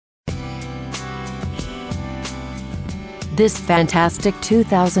This fantastic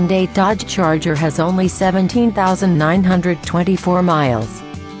 2008 Dodge Charger has only 17,924 miles.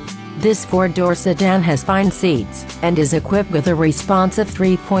 This four-door sedan has fine seats, and is equipped with a responsive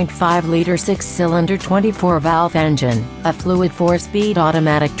 3.5-liter six-cylinder 24-valve engine, a fluid four-speed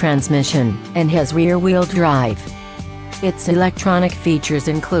automatic transmission, and has rear-wheel drive. Its electronic features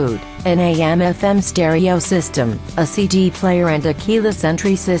include an AM/FM stereo system, a CD player and a keyless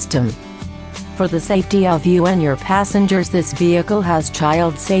entry system. For the safety of you and your passengers, this vehicle has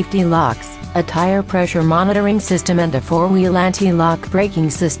child safety locks, a tire pressure monitoring system and a four-wheel anti-lock braking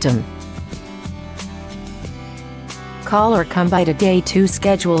system. Call or come by today to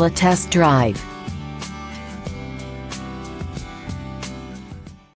schedule a test drive.